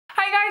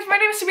Hi guys, my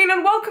name is Sabine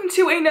and welcome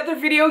to another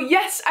video.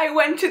 Yes, I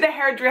went to the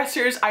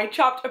hairdressers. I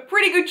chopped a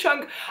pretty good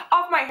chunk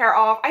of my hair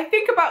off. I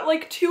think about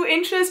like 2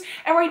 inches,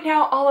 and right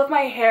now all of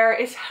my hair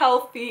is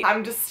healthy.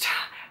 I'm just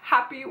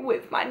happy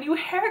with my new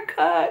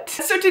haircut.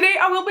 So today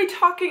I will be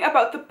talking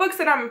about the books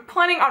that I'm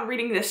planning on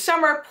reading this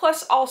summer,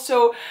 plus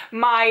also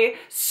my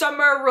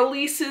summer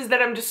releases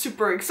that I'm just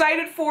super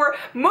excited for.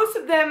 Most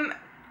of them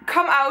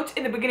come out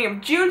in the beginning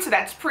of June, so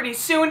that's pretty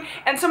soon,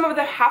 and some of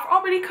them have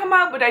already come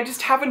out, but I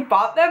just haven't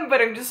bought them, but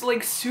I'm just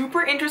like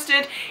super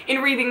interested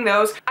in reading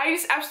those. I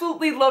just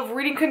absolutely love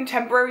reading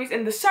contemporaries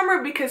in the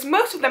summer because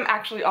most of them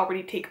actually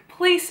already take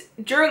place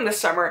during the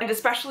summer, and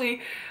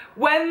especially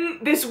when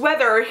this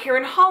weather here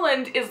in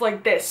Holland is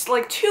like this.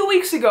 Like 2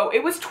 weeks ago,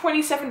 it was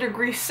 27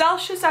 degrees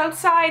Celsius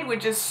outside,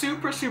 which is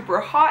super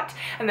hot,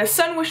 and the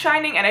sun was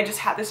shining, and I just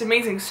had this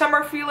amazing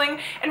summer feeling,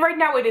 and right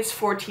now it is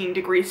 14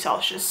 degrees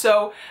Celsius,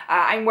 so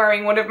I'm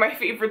wearing one of my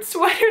favorite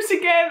sweaters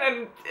again,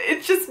 and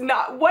it's just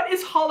not, what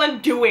is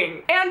Holland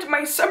doing? And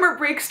my summer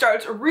break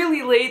starts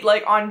really late,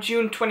 like on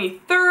June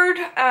 23rd,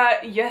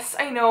 yes,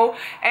 I know,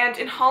 and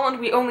in Holland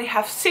we only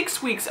have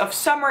 6 weeks of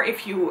summer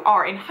if you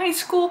are in high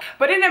school,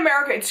 but in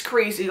America it's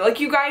crazy.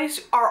 Like, you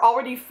guys are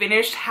already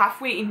finished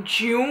halfway in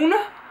June.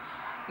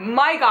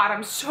 My god,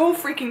 I'm so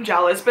freaking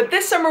jealous, but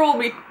this summer will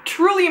be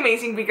truly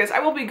amazing because I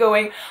will be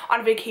going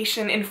on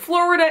vacation in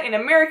Florida in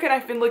America, and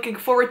I've been looking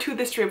forward to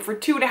this trip for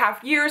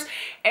 2.5 years,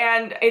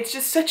 and it's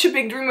just such a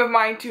big dream of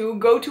mine to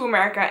go to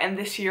America, and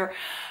this year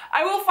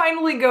I will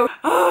finally go.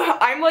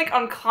 I'm like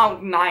on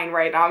cloud 9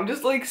 right now. I'm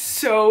just like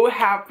so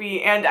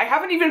happy, and I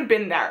haven't even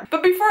been there.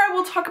 But before I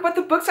will talk about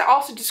the books, I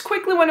also just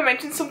quickly want to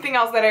mention something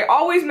else that I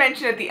always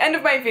mention at the end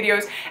of my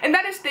videos, and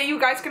that is that you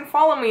guys can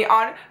follow me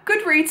on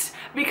Goodreads,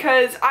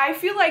 because I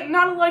feel like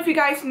not a lot of you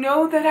guys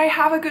know that I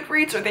have a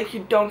Goodreads, or that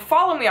you don't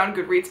follow me on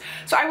Goodreads.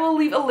 So I will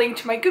leave a link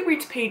to my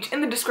Goodreads page in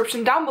the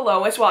description down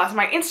below, as well as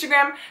my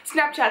Instagram,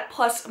 Snapchat,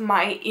 plus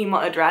my email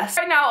address.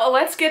 Right now,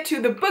 let's get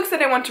to the books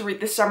that I want to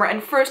read this summer,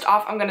 and first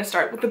off, I'm gonna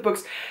start with the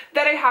books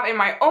that I have in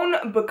my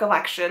own book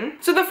collection.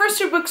 So the first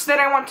 2 books that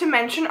I want to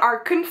mention are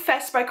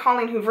Confess by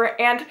Colleen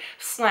Hoover and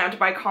Slammed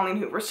by Colleen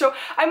Hoover. So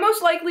I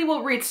most likely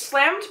will read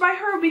Slammed by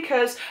her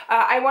because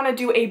I want to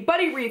do a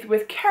buddy read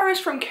with Carys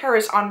from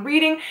Carys on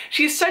Reading.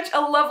 She's such a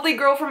lovely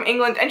girl from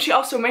England, and she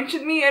also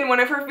mentioned me in one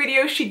of her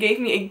videos. She gave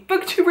me a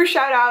booktuber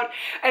shout out,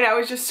 and I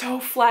was just so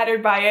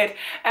flattered by it.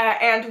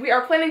 And we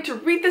are planning to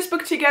read this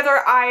book together.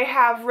 I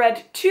have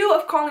read 2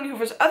 of Colleen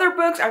Hoover's other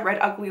books. I read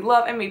Ugly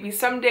Love and Maybe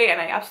Someday, and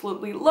I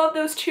absolutely love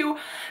those 2,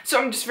 so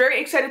I'm just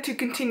very excited to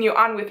continue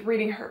on with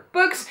reading her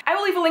books. I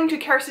will leave a link to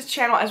Carys'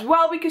 channel as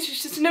well because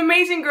she's just an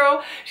amazing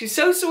girl. She's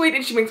so sweet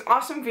and she makes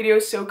awesome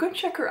videos, so go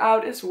check her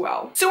out as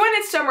well. So when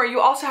it's summer,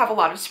 you also have a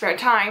lot of spare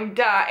time,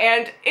 duh,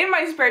 and in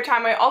my spare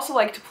time I also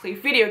like to play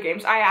video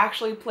games. I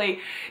actually play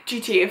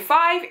GTA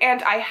 5,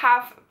 and I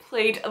have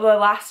played The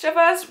Last of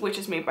Us, which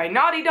is made by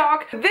Naughty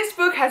Dog. This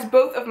book has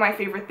both of my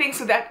favorite things,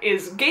 so that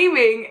is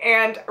gaming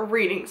and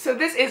reading. So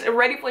this is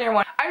Ready Player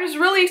One. I'm just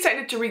really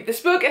excited to read this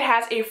book. It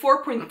has a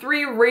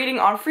 4.3 rating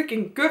on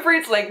freaking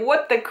Goodreads. Like,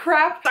 what the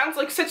crap? Sounds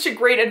like such a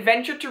great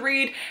adventure to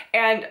read,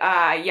 and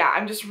yeah,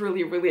 I'm just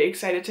really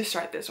excited to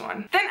start this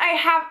one. Then I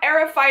have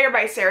Air of Fire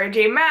by Sarah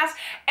J. Maas,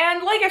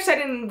 and like I've said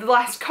in the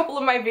last couple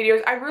of my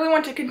videos, I really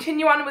want to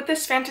continue on with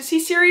this fantasy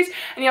series,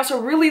 and I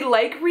also really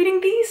like reading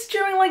these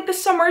during like the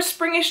summer,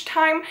 springish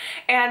time,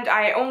 and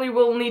I only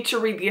will need to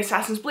read The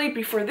Assassin's Blade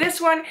before this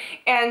one,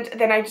 and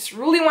then I just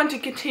really want to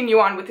continue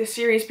on with this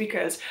series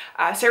because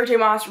Sarah J.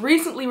 Maas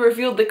recently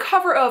revealed the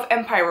cover of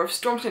Empire of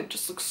Storms, and it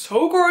just looks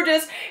so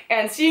gorgeous,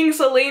 and seeing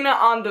Selena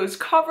on those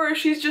covers,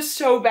 she's just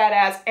so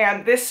badass,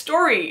 and this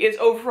story is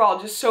overall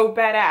just so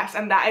badass,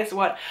 and that is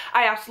what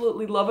I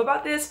absolutely love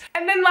about this.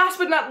 And then last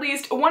but not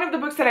least, one of the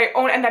books that I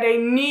own and that I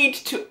need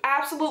to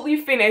absolutely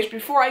finish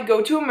before I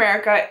go to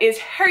America is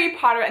Harry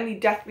Potter and the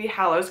Deathly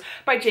Hallows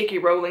by J.K.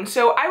 Rowling.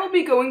 So I will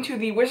be going to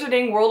the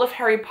Wizarding World of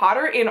Harry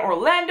Potter in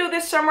Orlando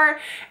this summer,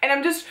 and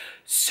I'm just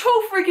so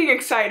freaking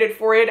excited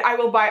for it. I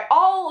will buy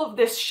all of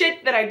this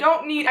shit that I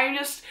don't need. I'm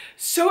just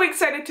so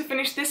excited to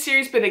finish this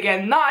series, but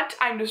again, not.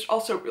 I'm just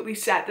also really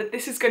sad that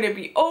this is gonna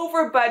be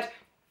over, but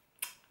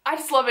I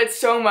just love it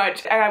so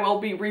much, and I will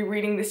be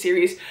rereading the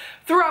series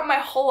throughout my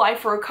whole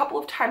life for a couple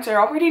of times. I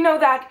already know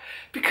that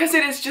because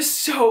it is just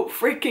so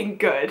freaking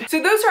good.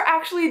 So those are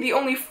actually the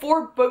only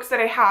 4 books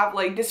that I have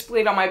like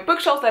displayed on my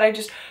bookshelves that I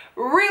just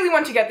really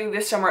want to get through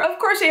this summer. Of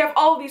course, I have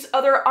all of these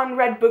other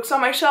unread books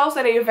on my shelves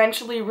that I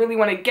eventually really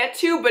want to get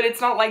to, but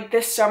it's not like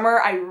this summer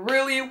I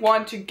really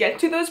want to get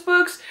to those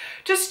books.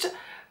 Just,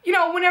 you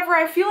know, whenever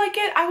I feel like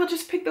it, I will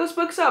just pick those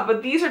books up,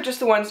 but these are just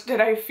the ones that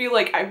I feel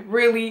like I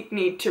really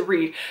need to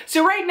read.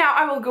 So right now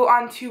I will go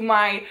on to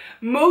my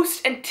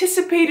most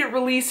anticipated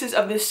releases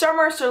of this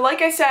summer. So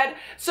like I said,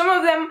 some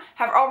of them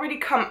have already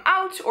come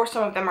out, or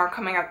some of them are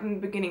coming out in the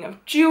beginning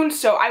of June,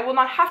 so I will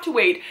not have to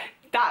wait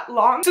that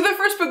long. So the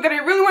first book that I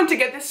really want to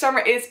get this summer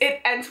is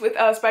It Ends With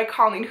Us by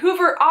Colleen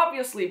Hoover,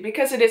 obviously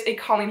because it is a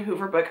Colleen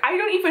Hoover book. I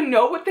don't even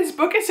know what this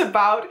book is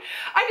about.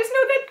 I just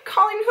know that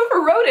Colleen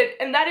Hoover wrote it,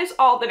 and that is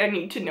all that I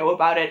need to know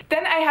about it.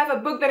 Then I have a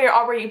book that I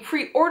already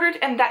pre-ordered,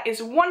 and that is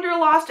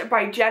Wonderlost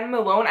by Jen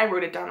Malone. I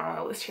wrote it down on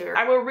a list here.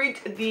 I will read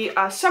the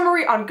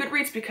summary on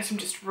Goodreads because I'm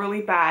just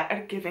really bad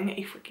at giving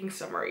a freaking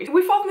summary.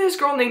 We follow this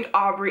girl named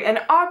Aubrey, and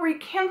Aubrey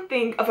can't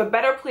think of a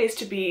better place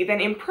to be than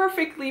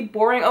imperfectly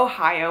boring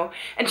Ohio,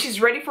 and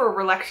she's ready for a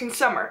relaxing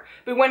summer.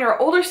 But when her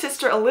older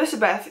sister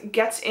Elizabeth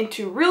gets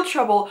into real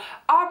trouble,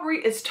 Aubrey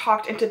is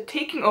talked into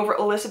taking over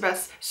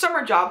Elizabeth's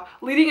summer job,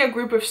 leading a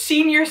group of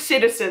senior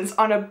citizens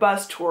on a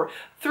bus tour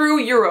through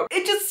Europe.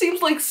 It just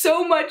seems like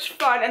so much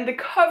fun, and the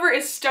cover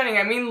is stunning.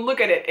 I mean,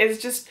 look at it.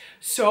 It's just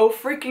so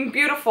freaking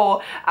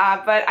beautiful.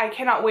 But I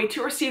cannot wait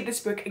to receive this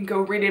book and go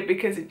read it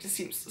because it just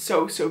seems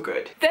so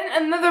good. Then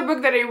another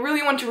book that I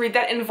really want to read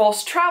that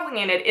involves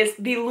traveling in it is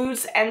The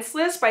Loose Ends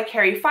List by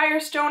Carrie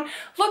Firestone.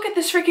 Look at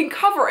this freaking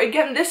cover.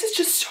 Again, this is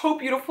just so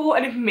beautiful,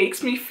 and it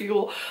makes me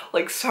feel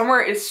like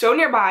summer is so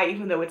nearby,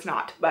 even though it's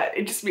not, but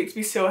it just makes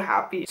me so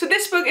happy. So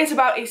this book is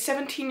about a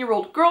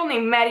 17-year-old girl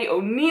named Maddie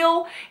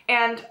O'Neill,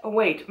 and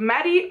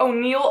Maddie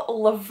O'Neill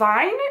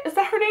Levine? Is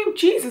that her name?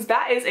 Jesus,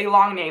 that is a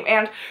long name.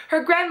 And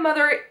her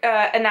grandmother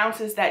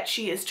announces that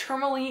she is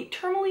terminally,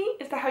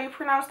 is that how you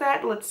pronounce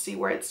that? Let's see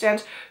where it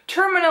stands.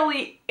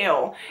 Terminally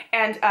ill,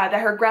 and that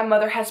her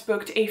grandmother has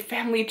booked a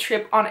family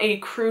trip on a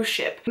cruise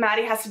ship.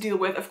 Maddie has to deal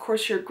with, of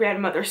course, her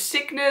grandmother's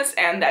sickness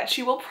and that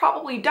she will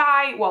probably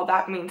die. Well,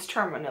 that means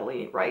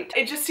terminally, right?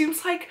 It just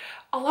seems like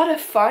a lot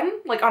of fun,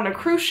 like on a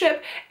cruise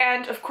ship,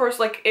 and of course,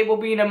 like, it will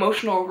be an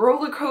emotional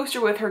roller coaster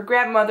with her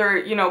grandmother,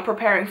 you know,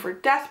 preparing for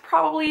death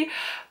probably,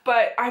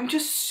 but I'm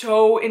just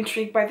so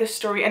intrigued by this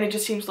story, and it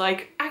just seems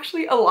like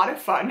actually a lot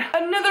of fun.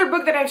 Another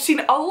book that I've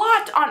seen a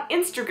lot on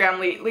Instagram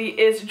lately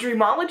is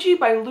Dreamology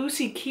by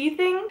Lucy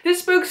Keating.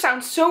 This book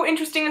sounds so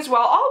interesting as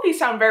well. All of these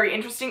sound very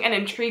interesting and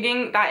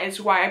intriguing. That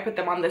is why I put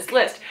them on this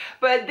list.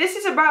 But this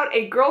is about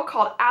a girl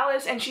called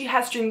Alice, and she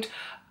has dreamed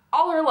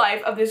all her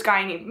life of this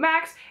guy named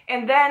Max,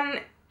 and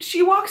then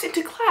she walks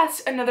into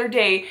class another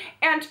day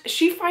and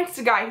she finds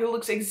the guy who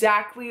looks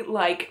exactly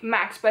like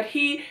Max, but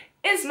he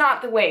is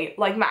not the way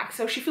like Max,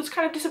 so she feels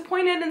kind of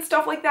disappointed and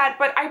stuff like that.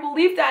 But I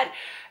believe that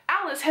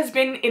Alice has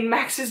been in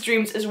Max's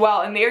dreams as well,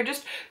 and they are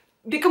just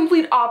the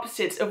complete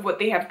opposites of what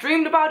they have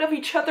dreamed about of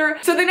each other.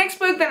 So the next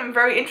book that I'm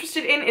very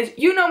interested in is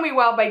You Know Me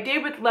Well by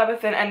David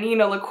Levithan and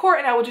Nina LaCour,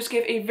 and I will just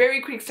give a very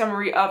quick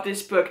summary of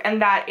this book,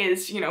 and that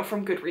is, you know,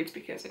 from Goodreads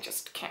because I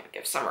just can't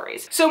give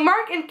summaries. So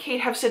Mark and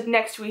Kate have sat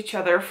next to each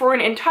other for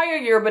an entire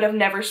year but have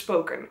never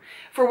spoken.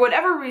 For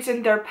whatever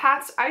reason, their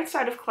paths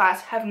outside of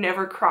class have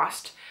never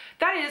crossed.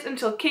 That is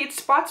until Kate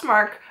spots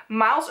Mark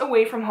miles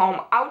away from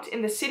home out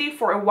in the city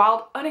for a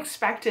wild,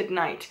 unexpected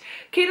night.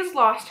 Kate is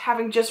lost,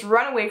 having just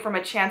run away from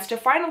a chance to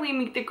finally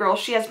meet the girl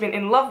she has been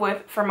in love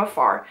with from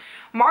afar.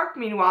 Mark,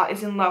 meanwhile,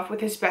 is in love with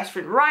his best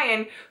friend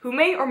Ryan, who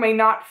may or may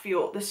not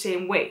feel the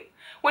same way.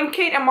 When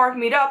Kate and Mark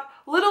meet up,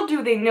 little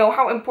do they know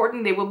how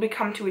important they will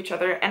become to each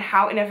other and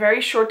how in a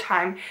very short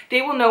time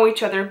they will know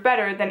each other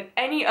better than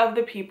any of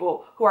the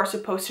people who are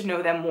supposed to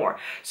know them more.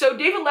 So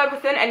David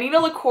Levithan and Nina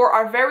LaCour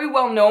are very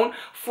well known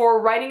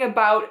for writing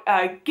about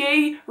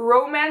gay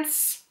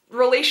romance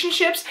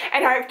relationships,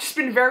 and I've just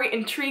been very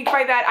intrigued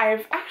by that.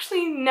 I've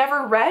actually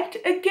never read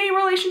a gay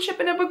relationship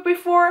in a book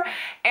before,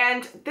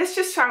 and this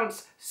just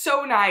sounds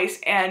so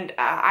nice, and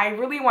I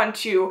really want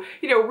to,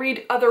 you know,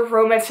 read other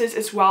romances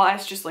as well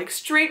as just like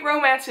straight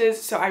romances,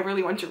 so I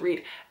really want to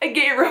read a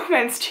gay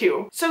romance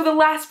too. So the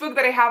last book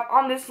that I have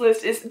on this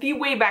list is The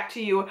Way Back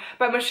to You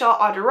by Michelle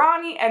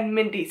Auderani and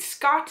Mindy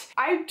Scott.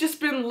 I've just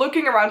been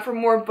looking around for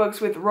more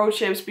books with road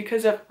trips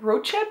because of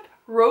road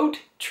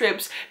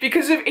trips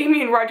because of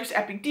Amy and Roger's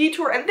epic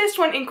detour, and this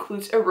one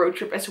includes a road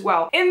trip as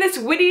well. In this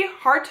witty,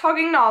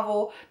 heart-tugging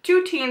novel,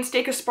 two teens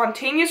take a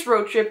spontaneous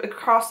road trip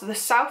across the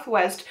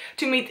Southwest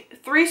to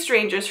meet three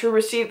strangers who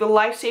receive the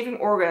life-saving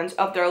organs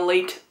of their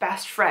late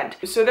best friend.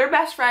 So their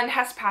best friend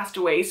has passed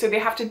away, so they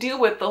have to deal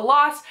with the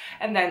loss,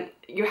 and then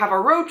you have a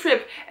road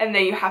trip, and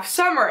then you have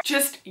summer.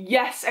 Just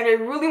yes, and I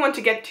really want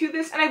to get to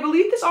this, and I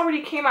believe this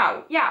already came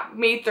out. Yeah,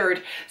 May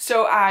 3rd.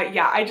 So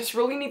yeah, I just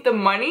really need the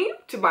money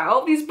to buy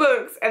all these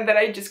books, and then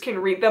I just can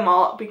read them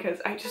all because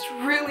I just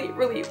really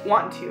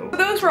want to. So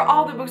those were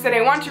all the books that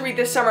I want to read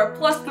this summer,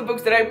 plus the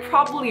books that I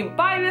probably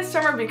buy this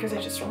summer because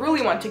I just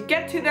really want to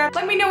get to them.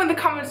 Let me know in the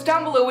comments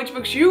down below which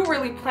books you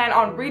really plan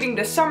on reading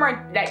this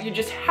summer that you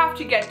just have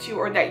to get to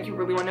or that you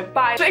really want to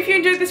buy. So if you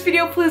enjoyed this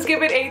video, please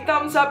give it a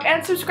thumbs up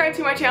and subscribe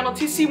to my channel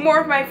to see more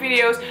of my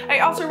videos. I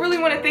also really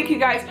want to thank you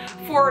guys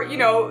for, you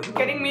know,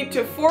 getting me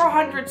to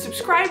 400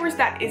 subscribers.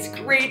 That is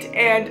great,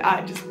 and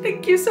just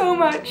thank you so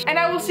much. And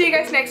I will see you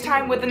guys next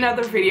time with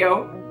another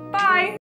video. Bye!